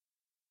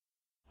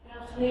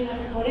Afternoon,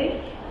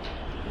 everybody.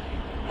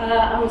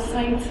 I was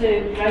saying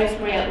to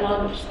Rosemary at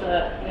lunch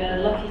that we're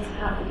lucky to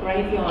have the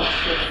graveyard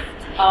shift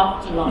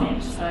after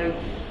lunch, so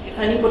if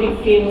anybody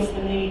feels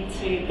the need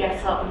to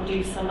get up and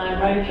do some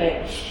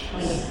aerobics,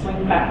 kind of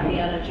bring back the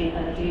energy,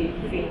 then do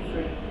feel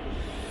free.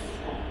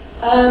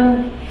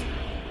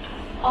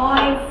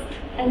 I've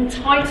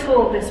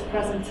entitled this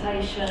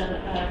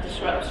presentation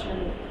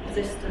Disruption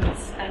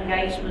Resistance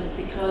Engagement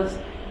because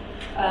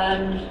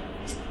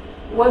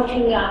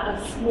working at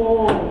a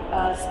small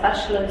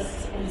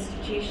specialist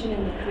institution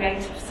in the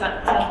creative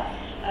sector,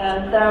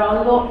 there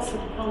are lots of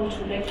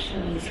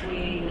contradictions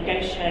we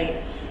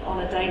negotiate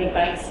on a daily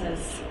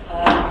basis,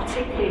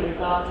 particularly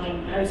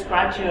regarding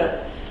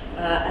postgraduate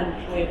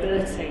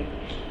employability.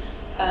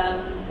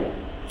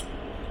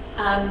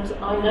 And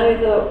I know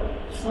that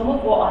some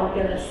of what I'm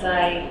going to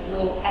say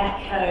will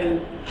echo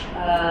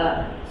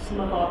some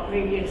of our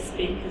previous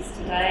speakers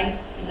today,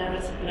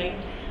 inevitably.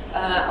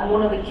 And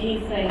one of the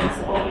key things,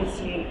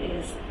 obviously,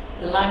 is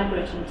the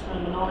language and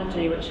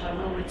terminology, which I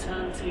will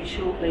return to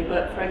shortly.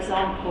 But, for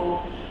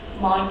example,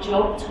 my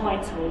job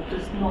title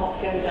does not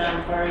go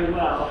down very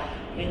well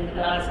in the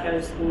Glasgow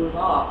School of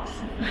Art.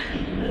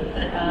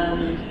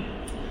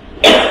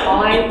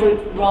 I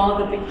would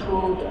rather be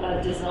called a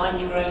Design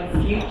Your Own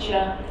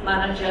Future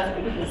manager,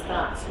 because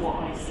that's what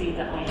I see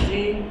that I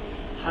do.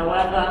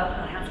 However,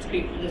 I have to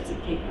be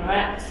politically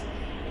correct.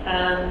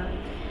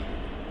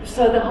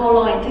 So the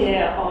whole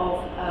idea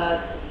of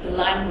the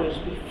language,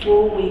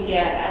 before we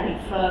get any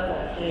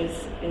further,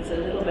 is a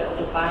little bit of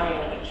a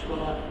barrier which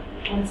we're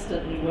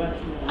constantly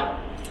working on.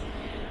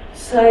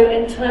 So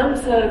in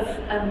terms of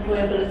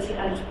employability,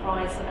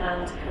 enterprise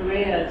and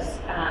careers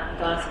at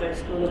Glasgow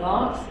School of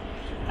Art,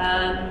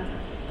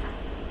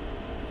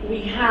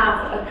 we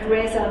have a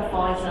careers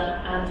advisor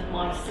and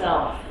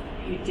myself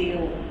who deal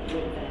with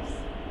this.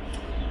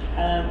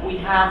 We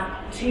have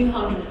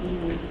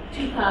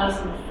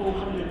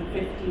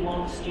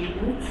 2,451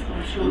 students.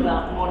 I'm sure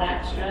that one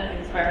extra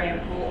is very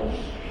important.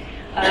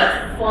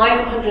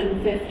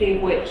 550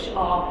 which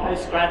are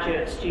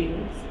postgraduate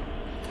students.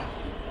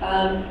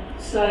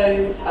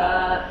 So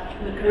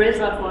the careers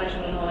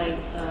advisor and I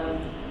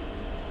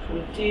kind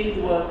of do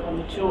the work on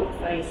the chalk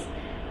face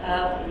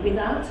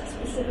without a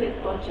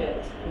specific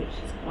budget, which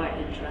is quite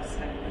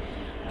interesting.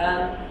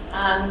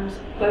 And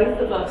both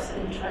of us,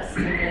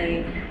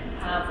 interestingly,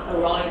 have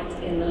arrived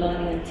in the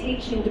Learning and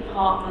Teaching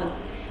department,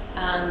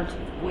 and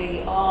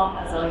we are,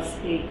 as I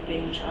speak,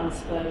 being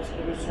transferred to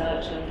the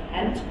Research and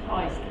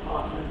Enterprise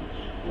department,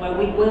 where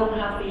we will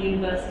have the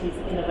university's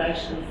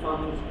Innovation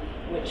Fund,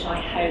 which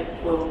I hope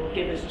will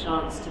give us a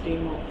chance to do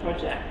more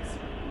projects.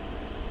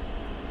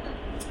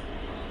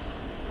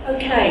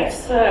 Okay,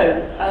 so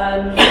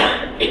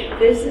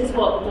this is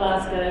what the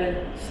Glasgow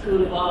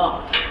School of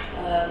Art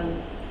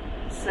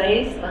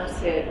says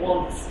that it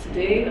wants to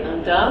do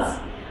and does.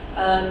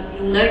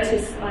 You'll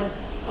notice,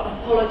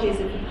 apologies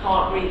if you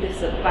can't read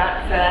this at the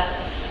back there,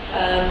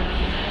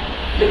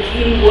 the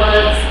key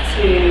words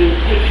to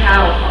pick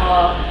out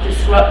are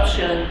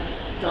disruption,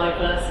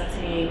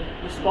 diversity,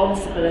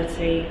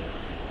 responsibility,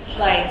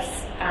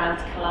 place and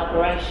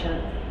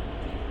collaboration.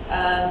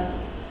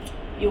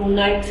 You'll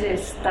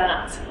notice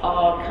that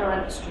our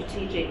current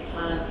strategic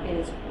plan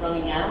is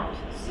running out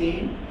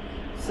soon,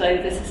 so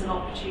this is an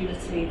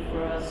opportunity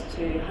for us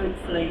to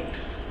hopefully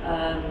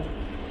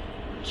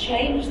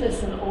change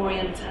this and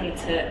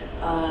orientate it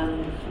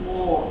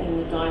more in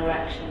the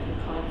direction of the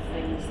kind of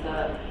things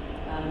that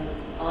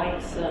I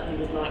certainly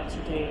would like to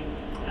do,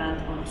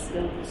 and I'm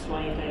still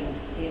persuading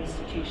the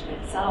institution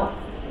itself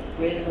that it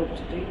really ought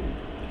to do.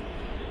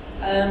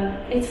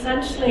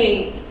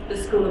 Essentially, the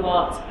School of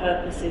Art's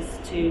purpose is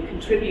to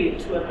contribute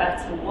to a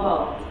better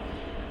world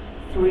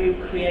through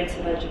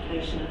creative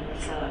education and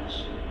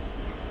research.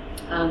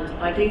 And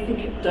I do think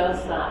it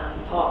does that,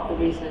 and part of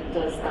the reason it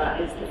does that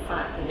is the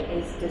fact that it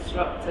is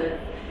disruptive.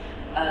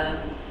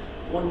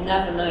 One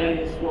never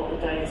knows what the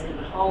day is going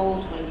to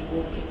hold when you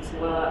walk into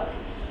work.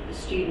 The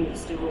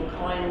students do all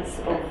kinds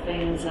of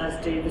things, as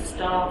do the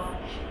staff.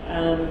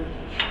 And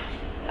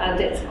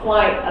it's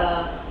quite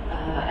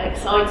an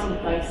exciting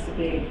place to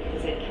be,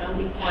 because it can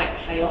be quite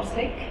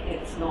chaotic.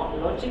 It's not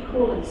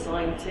logical and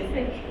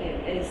scientific.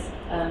 It is,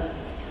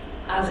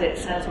 as it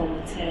says on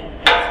the tin,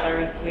 it's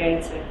very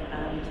creative,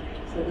 and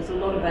so there's a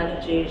lot of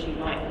energy, as you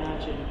might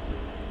imagine.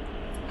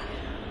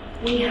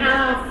 We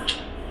have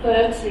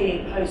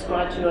 30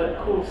 postgraduate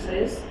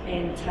courses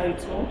in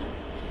total,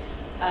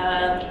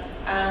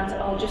 and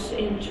I'll just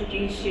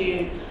introduce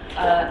you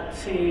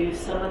to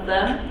some of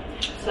them.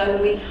 So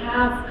we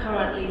have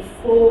currently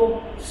 4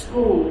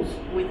 schools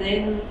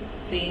within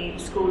the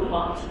School of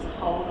Art as a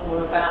whole, and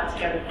we're about to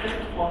get a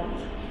 5th one.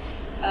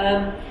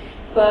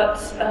 But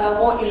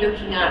what you're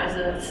looking at is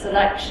a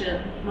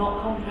selection,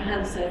 not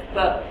comprehensive,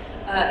 but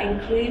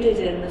included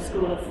in the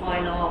School of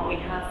Fine Art. We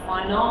have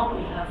Fine Art,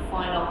 we have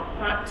Fine Art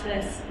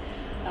Practice,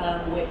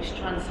 which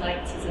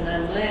translates as an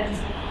MLit.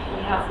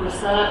 We have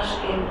Research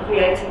in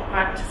Creative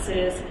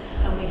Practices,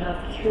 and we have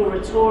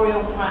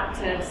Curatorial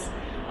Practice,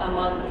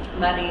 among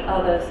many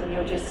others, and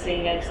you're just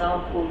seeing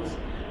examples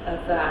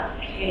of that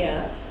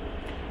here.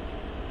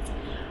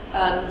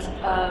 And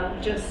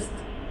just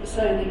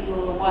so that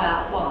you're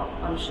aware, well,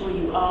 I'm sure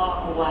you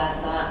are aware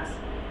that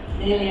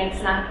nearly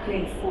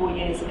exactly 4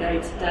 years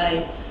ago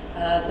today,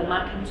 the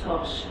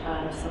Macintosh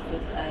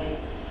suffered a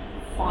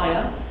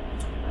fire,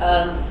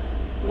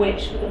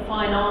 which for the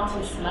fine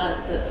artists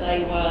meant that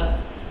they were,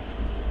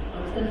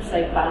 I was going to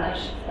say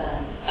banished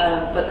then,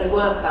 but they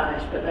weren't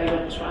banished, but they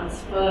were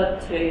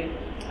transferred to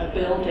a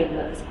building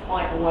that is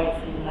quite away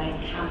from the main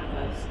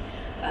campus,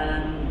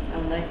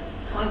 and they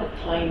kind of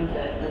claimed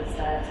it as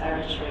their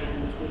territory,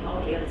 and we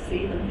hardly ever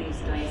see them these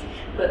days.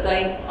 But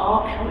they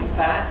are coming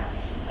back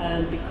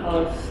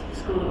because the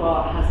School of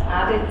Art has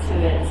added to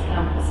its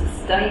campus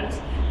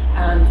estate,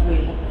 and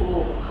we have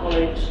bought a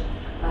college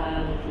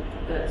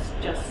that's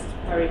just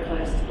very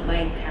close to the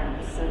main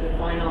campus, so the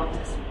fine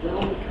artists will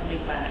be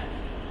coming back.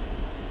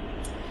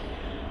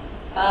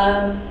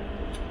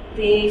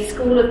 The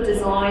School of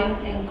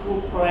Design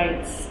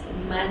incorporates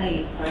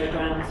many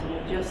programs, and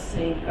we've just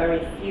seen very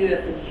few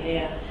of them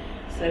here.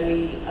 So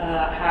we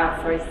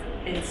have, for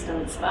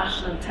instance,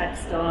 fashion and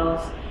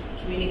textiles,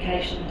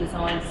 communication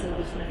design,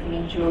 silversmithing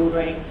and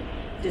jewellery,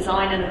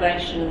 design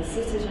innovation and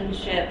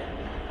citizenship,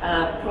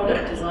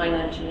 product design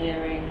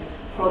engineering,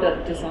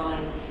 product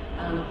design,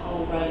 and a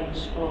whole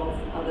range of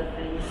other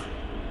things.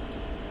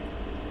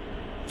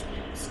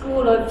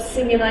 School of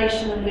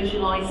Simulation and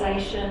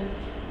Visualisation,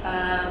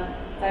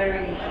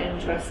 very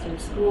interesting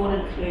school,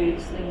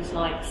 includes things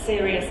like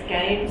serious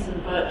games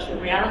and virtual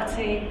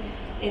reality,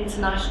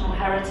 international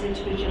heritage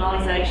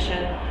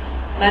visualisation,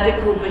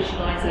 medical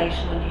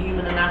visualisation and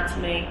human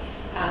anatomy,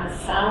 and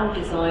sound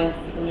design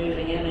for the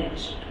moving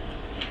image.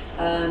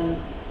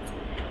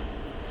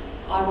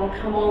 I will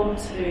come on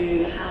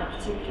to how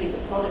particularly the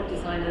product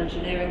design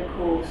engineering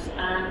course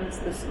and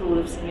the School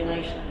of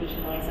Simulation and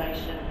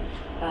Visualisation,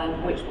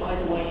 which, by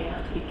the way, you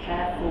have to be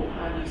careful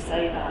how you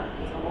say that,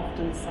 because I'm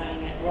often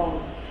saying it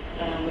wrong,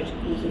 which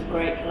causes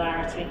great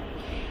hilarity.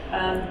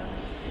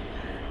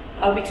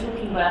 I'll be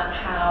talking about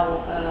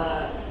how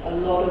a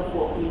lot of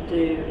what we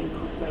do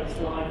incorporates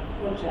live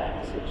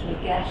projects, which I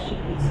guess you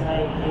could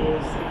say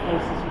is the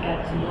closest we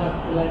get to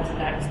work-related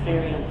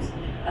experience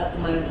at the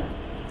moment.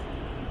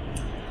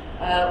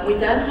 We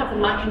then have the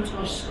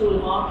Macintosh School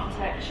of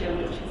Architecture,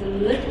 which is a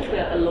little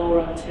bit a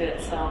law unto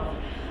itself,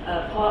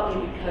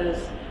 partly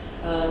because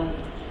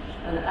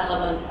an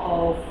element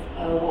of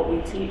what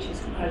we teach is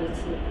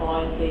accredited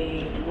by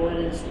the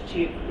Royal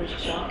Institute for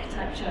British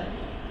Architecture,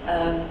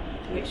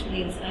 which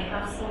means they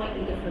have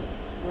slightly different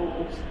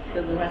rules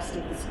than the rest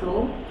of the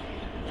school.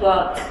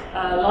 But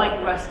like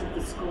the rest of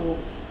the school,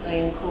 they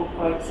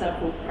incorporate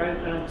several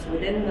programs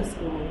within the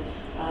school.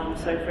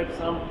 So, for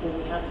example,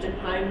 we have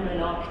diploma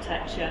in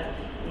architecture,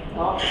 we have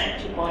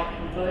architecture by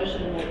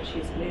conversion, which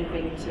is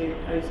moving to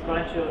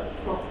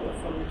postgraduate proper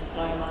from the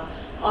diploma,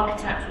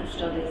 architectural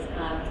studies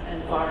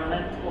and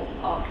environmental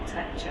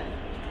architecture.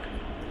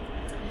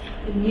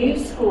 The new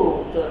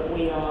school that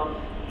we are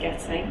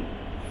getting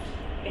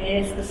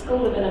is the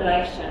School of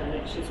Innovation,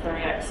 which is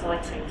very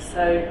exciting.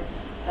 So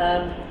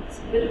it's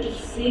a bit of a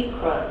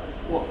secret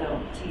what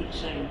they're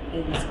teaching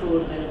in the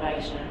School of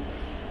Innovation.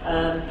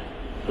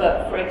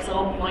 But for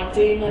example, I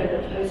do know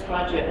that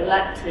postgraduate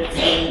electives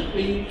will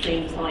include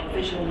things like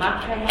visual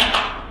mapping,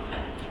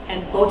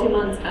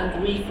 embodiment and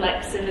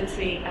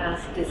reflexivity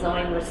as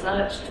design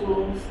research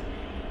tools,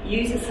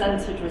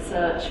 user-centered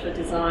research for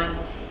design,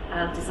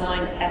 and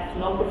design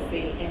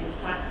ethnography in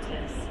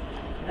practice.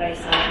 They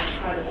sound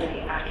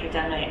incredibly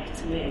academic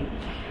to me.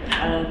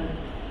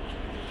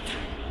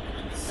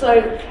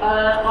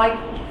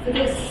 For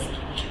this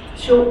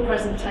short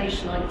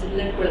presentation, I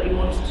deliberately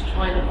wanted to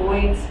try and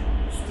avoid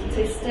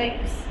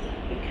statistics,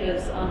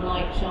 because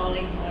unlike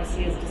Charlie, who I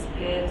see has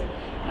disappeared,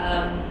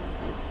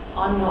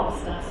 I'm not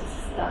a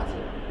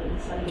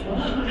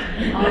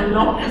I'm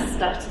not a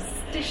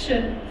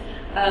statistician.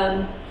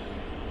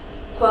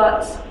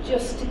 But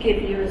just to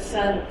give you a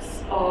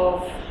sense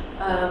of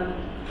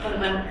kind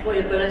of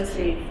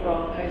employability for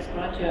our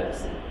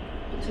postgraduates,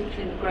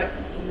 particularly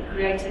in the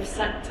creative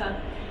sector,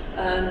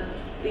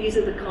 these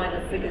are the kind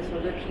of figures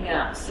we're looking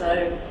at.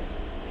 So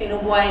in a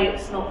way,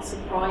 it's not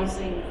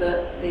surprising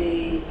that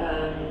the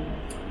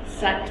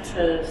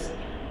sectors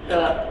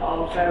that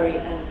are very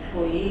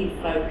employee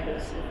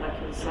focused, if I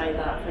can say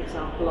that, for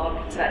example,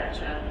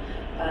 architecture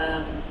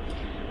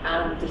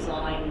and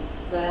design,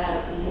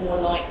 they're more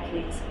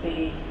likely to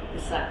be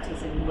the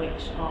sectors in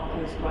which our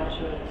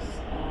postgraduates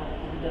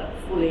end up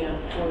fully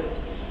employed.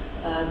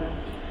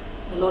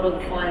 A lot of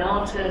the fine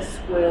artists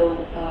will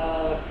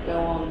go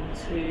on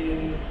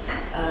to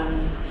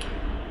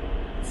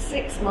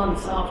 6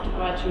 months after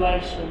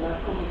graduation,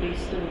 they're probably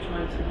still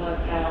trying to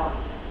work out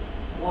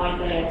why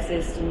they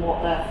exist and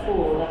what they're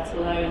for, let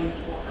alone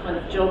what kind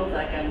of job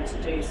they're going to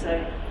do.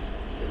 So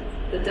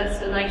the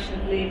destination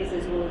of leavers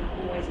is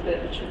always a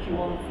bit of a tricky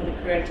one for the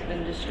creative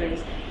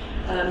industries.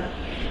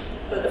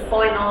 But the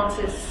fine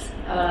artists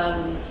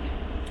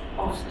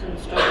often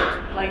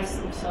struggle to place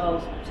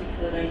themselves,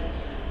 particularly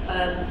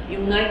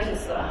you'll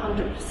notice that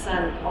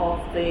 100%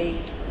 of the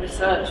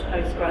research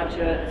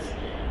postgraduates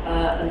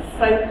and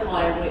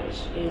FOCI, which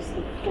is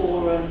the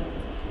forum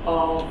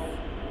of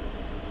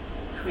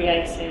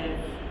creative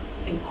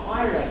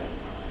inquiry,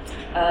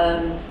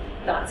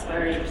 that's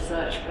very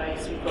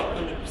research-based. We've got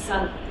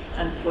 100%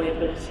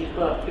 employability,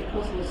 but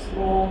because we're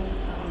small,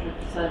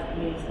 100%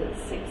 means that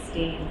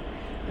 16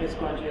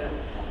 postgraduate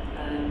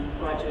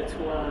graduates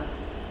were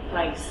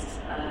placed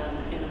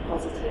in a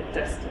positive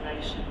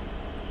destination.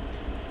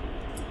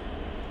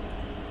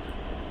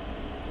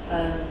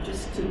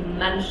 Just to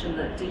mention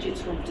that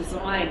digital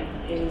design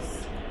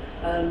is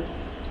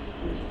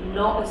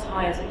not as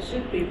high as it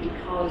should be,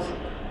 because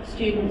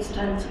students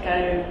tend to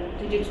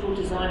go, digital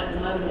design at the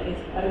moment is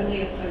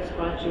only a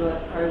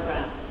postgraduate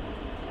program.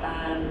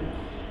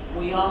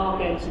 We are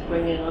going to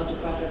bring in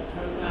undergraduate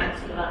programs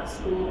to that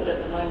school, but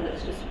at the moment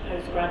it's just a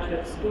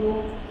postgraduate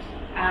school,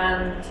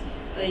 and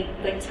they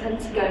tend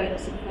to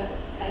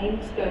aim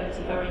to go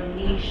into very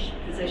niche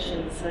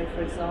positions. So,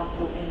 for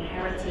example, in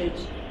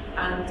heritage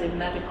and in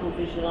medical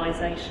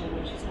visualization,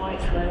 which is why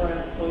it's lower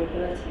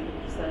employability,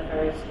 because they're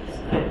very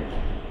specific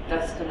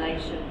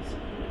destinations.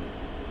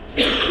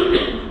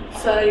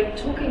 So,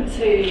 talking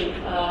to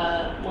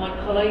my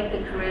colleague,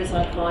 the careers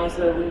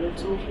advisor, we were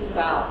talking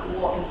about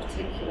what in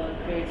particular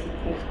creative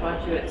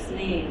postgraduates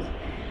need,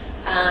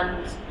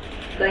 and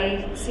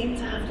they seem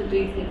to have to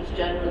do things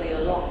generally a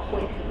lot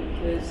quicker,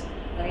 because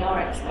they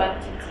are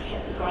expected to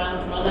hit the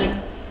ground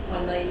running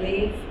when they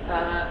leave,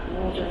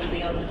 more than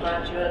the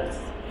undergraduates,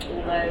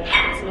 although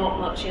there's not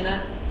much in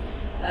it.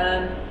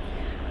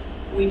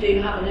 We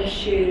do have an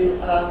issue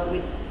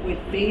with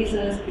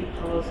visas,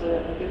 because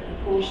a good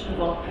proportion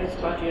of our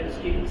postgraduate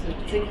students in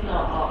particular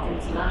are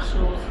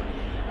internationals,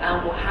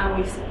 and how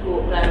we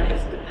support them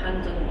is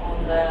dependent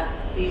on their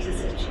visa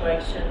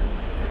situation.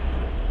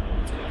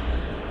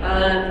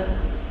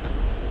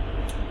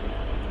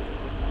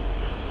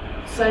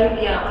 So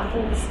yeah, I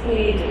think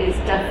speed is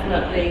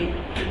definitely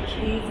the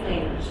key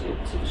thing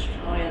to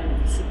try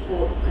and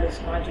support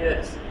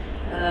postgraduates.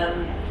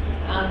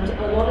 And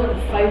a lot of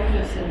the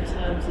focus in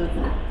terms of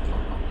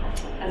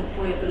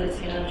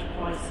employability and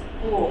enterprise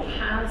support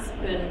has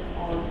been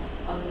on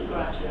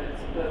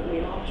undergraduates, but we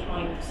are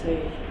trying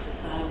to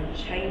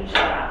change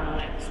that, and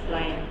I'll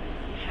explain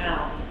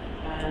how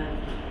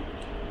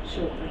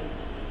shortly.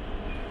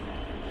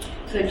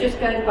 So just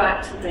going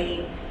back to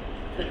the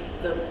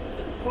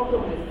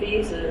problem with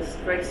visas,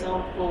 for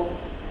example,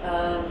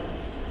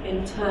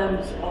 in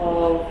terms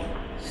of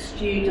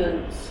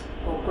students,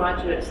 or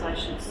graduates I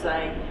should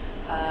say,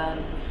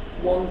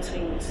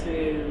 wanting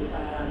to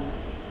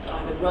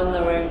either run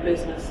their own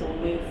business or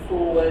move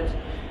forward,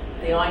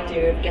 the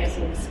idea of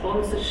getting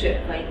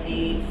sponsorship they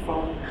need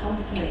from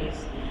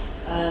companies.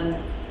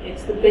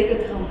 It's the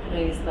bigger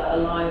companies that are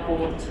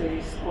liable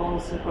to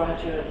sponsor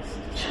graduates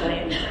to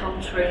stay in the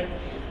country,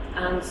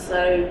 and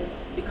so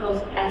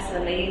because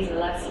SMEs are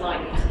less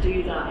likely to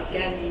do that,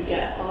 again you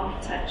get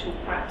architectural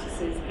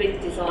practices, big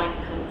design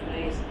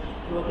companies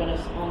who are going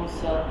to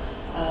sponsor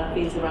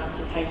visa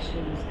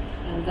applications,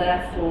 and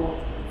therefore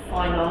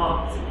fine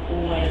art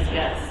always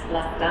gets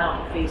left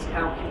out of these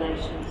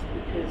calculations,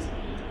 because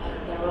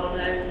there are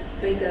no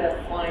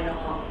bigger fine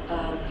art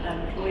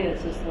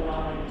employers as there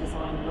are in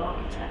design and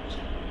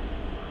architecture.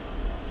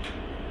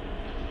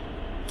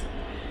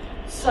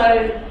 So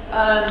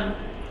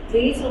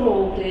these are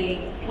all the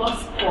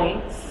plus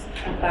points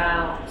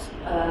about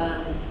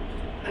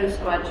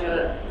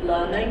postgraduate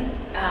learning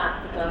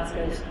at the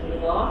Glasgow School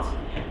of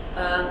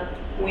Art.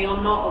 We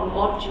are not a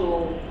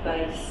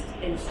module-based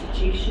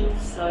institution,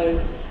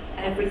 so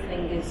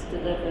everything is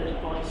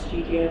delivered by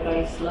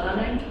studio-based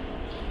learning.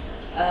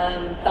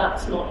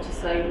 That's not to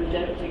say we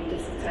don't do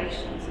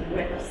dissertations and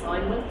written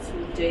assignments,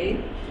 we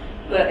do,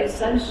 but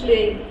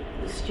essentially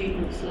the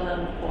students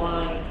learn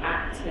by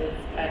active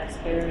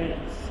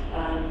experience,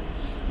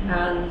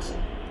 and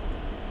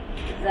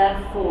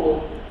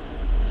therefore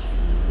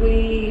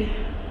we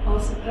are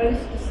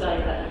supposed to say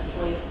that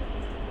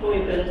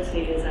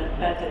employability is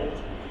embedded,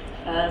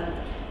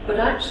 but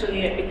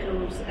actually it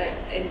becomes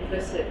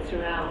implicit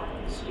throughout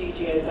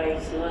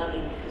studio-based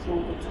learning, because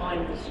all the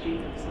time the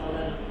students are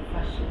learning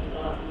professional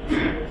development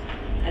skills,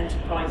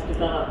 enterprise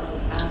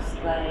development, as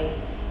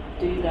they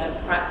do their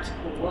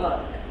practical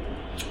work.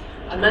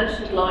 I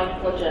mentioned live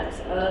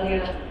projects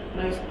earlier.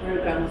 Most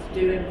programs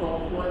do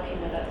involve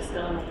working with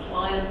external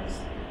clients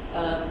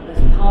as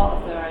part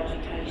of their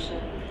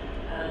education.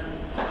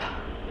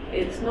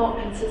 It's not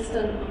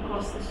consistent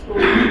across the school,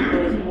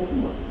 because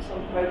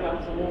some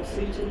programs are more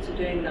suited to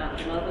doing that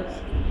than others.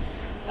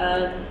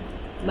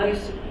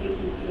 Most of the people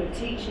who are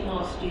teaching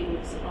our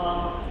students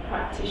are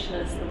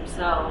practitioners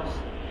themselves,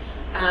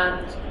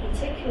 and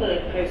particularly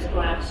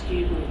postgrad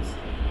students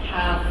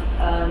have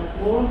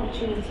more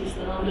opportunities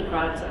than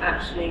undergrads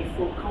actually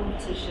for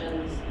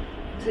competitions,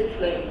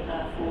 particularly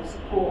for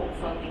support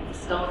funding for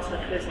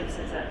startup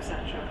businesses,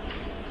 etc.,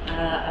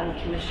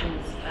 and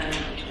commissions and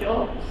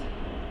jobs.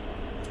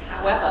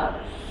 However,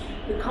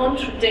 the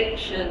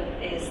contradiction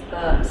is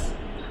that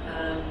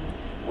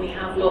We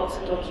have lots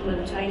of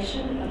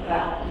documentation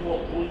about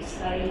what we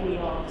say we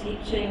are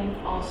teaching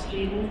our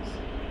students,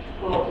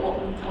 but what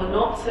we're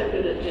not so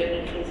good at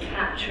doing is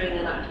capturing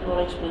an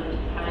acknowledging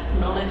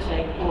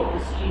what the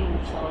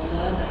students are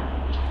learning.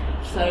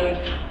 So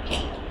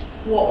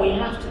what we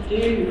have to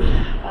do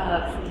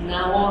from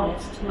now on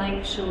is to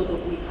make sure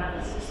that we have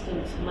a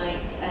system to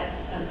make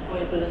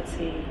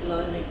employability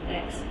learning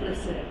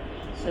explicit,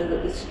 so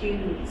that the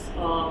students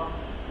are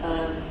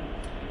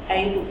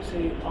able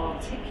to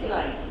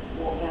articulate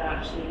what they're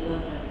actually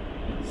learning.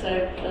 So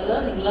they're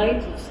learning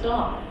loads of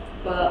stuff,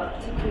 but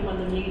particularly when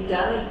the new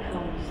Delhi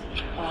comes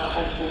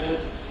on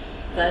board,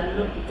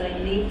 they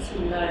need to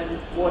know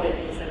what it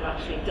is they've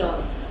actually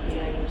done, be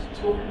able to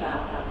talk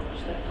about that,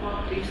 which they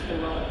can't do so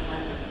well at the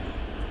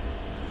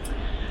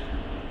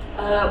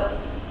moment.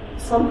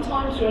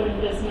 Sometimes we're in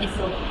the business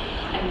of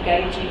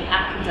engaging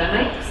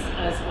academics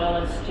as well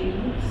as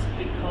students,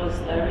 because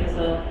there is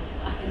an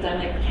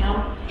academic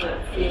camp that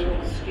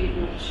feels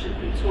students should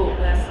be taught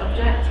their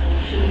subject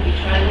and shouldn't be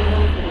training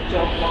them for the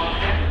job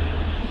market.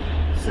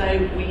 So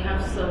we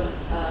have some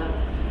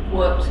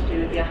work to do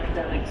with the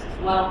academics as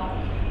well.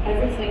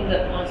 Everything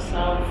that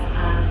myself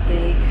and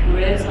the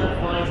careers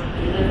advisor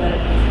deliver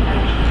is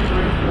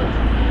extracurricular.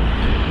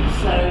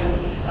 So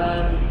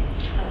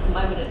at the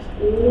moment it's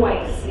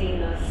always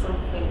seen as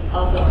something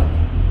other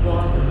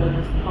rather than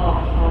as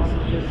part and parcel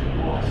of just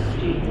what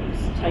students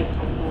take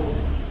on board.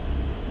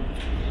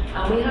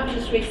 And we have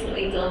just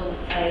recently done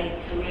a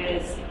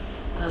careers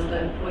and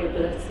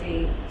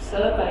employability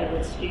survey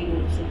with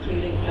students,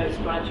 including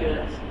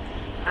postgraduates,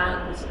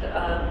 and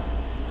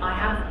I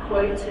have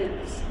quoted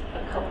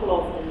a couple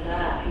of them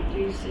there who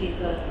do see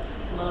the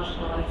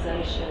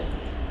commercialisation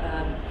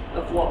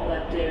of what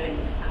they're doing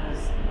as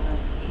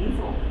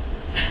evil.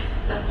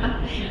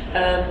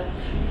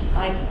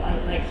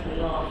 It makes me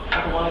laugh,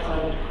 otherwise I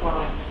would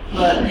cry.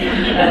 But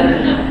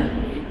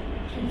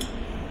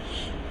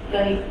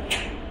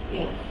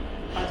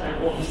I don't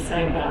know what to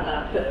say about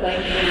that, but they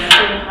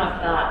still have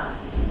that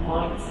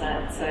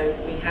mindset, so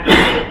we have to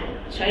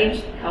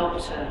change the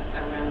culture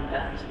around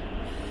that.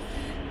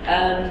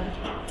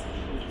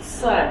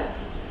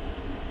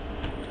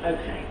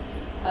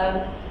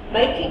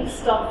 Making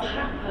stuff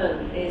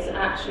happen is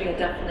actually a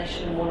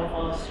definition one of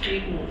our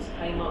students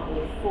came up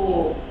with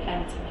for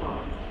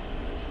enterprise.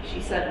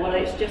 She said, well,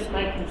 it's just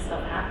making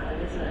stuff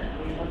happen, isn't it? And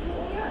we went,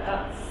 well, yeah,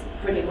 that's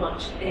pretty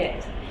much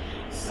it.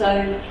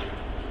 So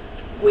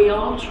we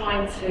are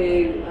trying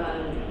to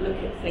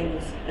look at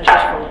things a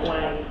different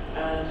way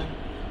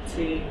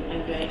to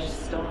engage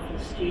staff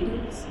and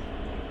students.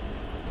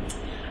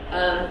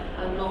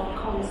 And not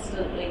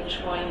constantly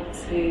trying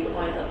to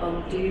either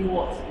undo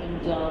what's been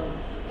done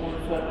or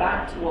refer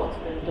back to what's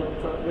been done,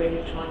 but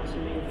really trying to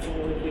move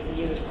forward with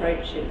new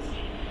approaches.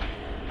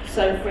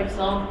 So, for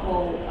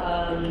example,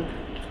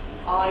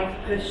 I've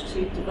pushed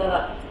to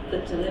develop the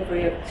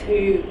delivery of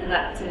 2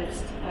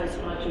 electives to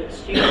postgraduate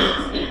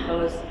students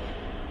because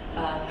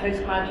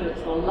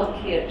postgraduates are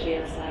lucky at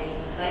GSA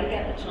and they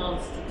get the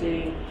chance to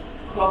do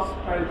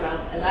cross-program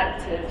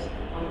electives.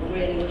 I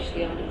really wish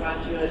the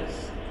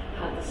undergraduates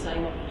had the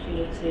same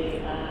opportunity.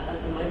 At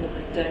the moment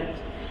they don't.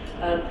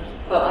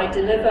 But I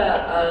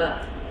deliver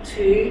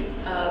 2,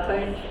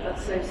 both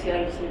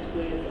associated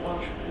with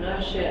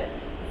entrepreneurship.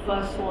 The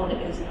first one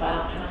is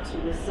about how to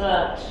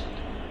research,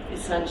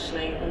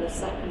 essentially, and the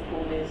second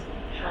one is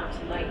how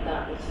to make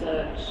that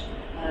research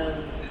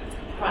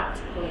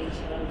practical in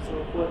terms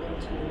of working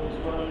towards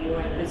running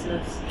your own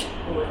business,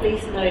 or at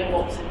least knowing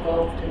what's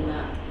involved in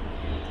that.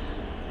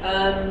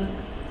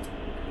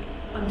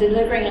 I'm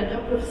delivering a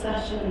couple of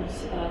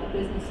sessions, The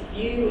Business of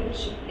You,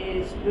 which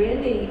is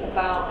really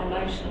about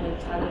emotional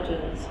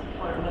intelligence. I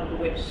can't remember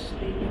which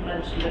speaker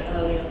mentioned it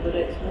earlier, but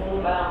it's more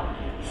about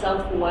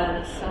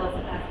self-awareness,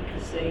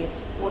 self-efficacy.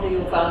 What are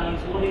your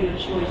values? What are your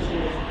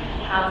choices?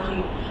 How do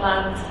you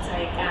plan to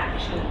take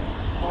action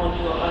on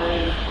your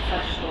own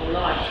professional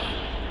life?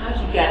 How do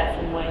you get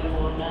from where you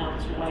are now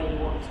to where you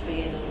want to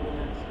be in other words?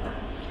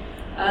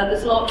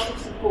 There's lots of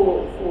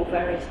support for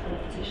various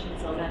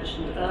competitions I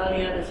mentioned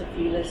earlier. There's a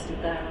few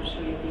listed there, I'm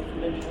sure you'll be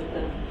familiar with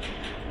them.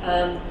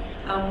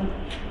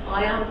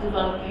 I am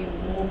developing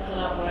more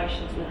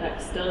collaborations with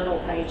external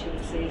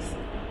agencies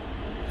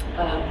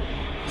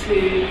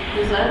to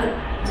present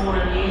more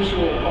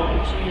unusual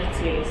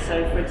opportunities.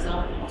 So, for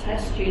example,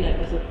 Test Unit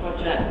is a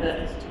project that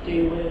has to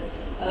do with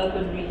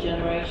urban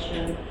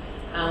regeneration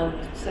and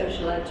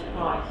social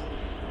enterprise.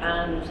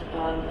 And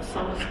a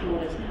summer school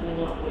is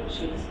coming up,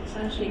 which is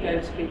essentially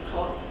going to be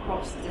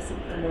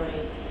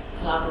cross-disciplinary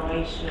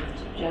collaboration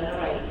to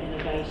generate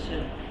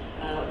innovation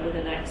with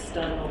an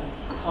external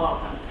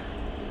partner.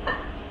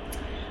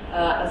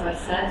 As I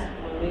said,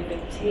 we're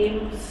moving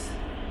teams.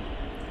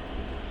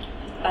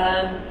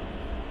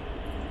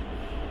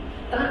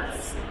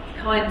 That's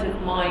kind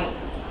of my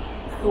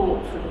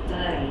thought for the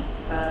day.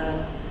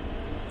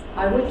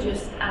 I would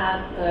just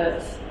add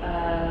that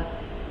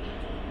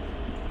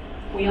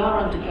we are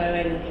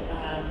undergoing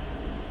a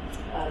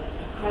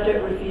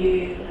credit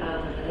review,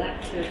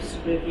 electives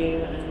review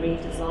and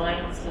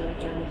redesign, so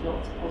again there's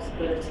lots of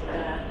possibility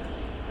there.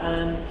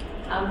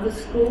 And the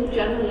school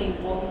generally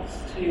wants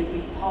to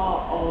be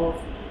part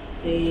of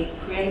the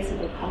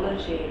creative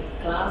ecology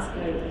of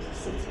Glasgow as a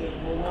city,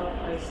 and we're well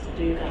placed to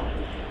do that.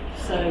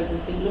 So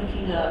we've been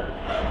looking at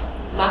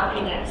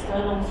mapping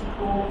external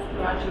support for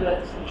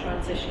graduates and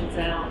transitions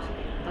out,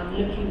 and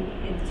looking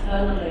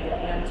internally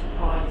at the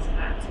enterprise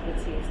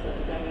activities that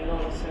are going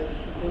on so we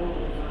can build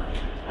on that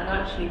and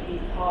actually be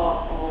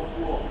part of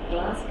what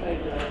Glasgow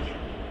does.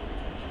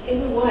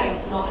 In a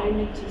way, not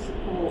only to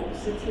support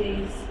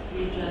cities,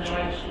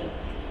 regeneration,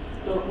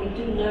 but we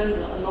do know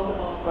that a lot of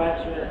our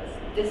graduates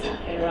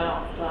disappear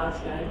out of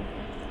Glasgow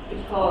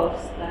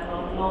because there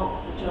are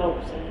not the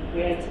jobs in the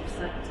creative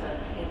sector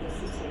in the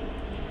city.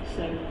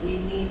 So we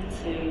need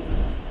to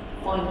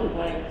find a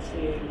way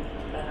to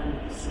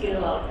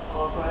skill up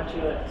our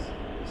graduates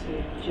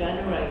to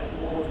generate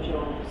more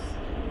jobs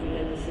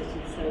within the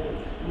city so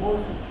that more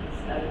of them can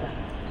stay there.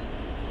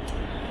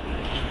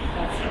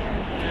 That's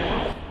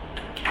it.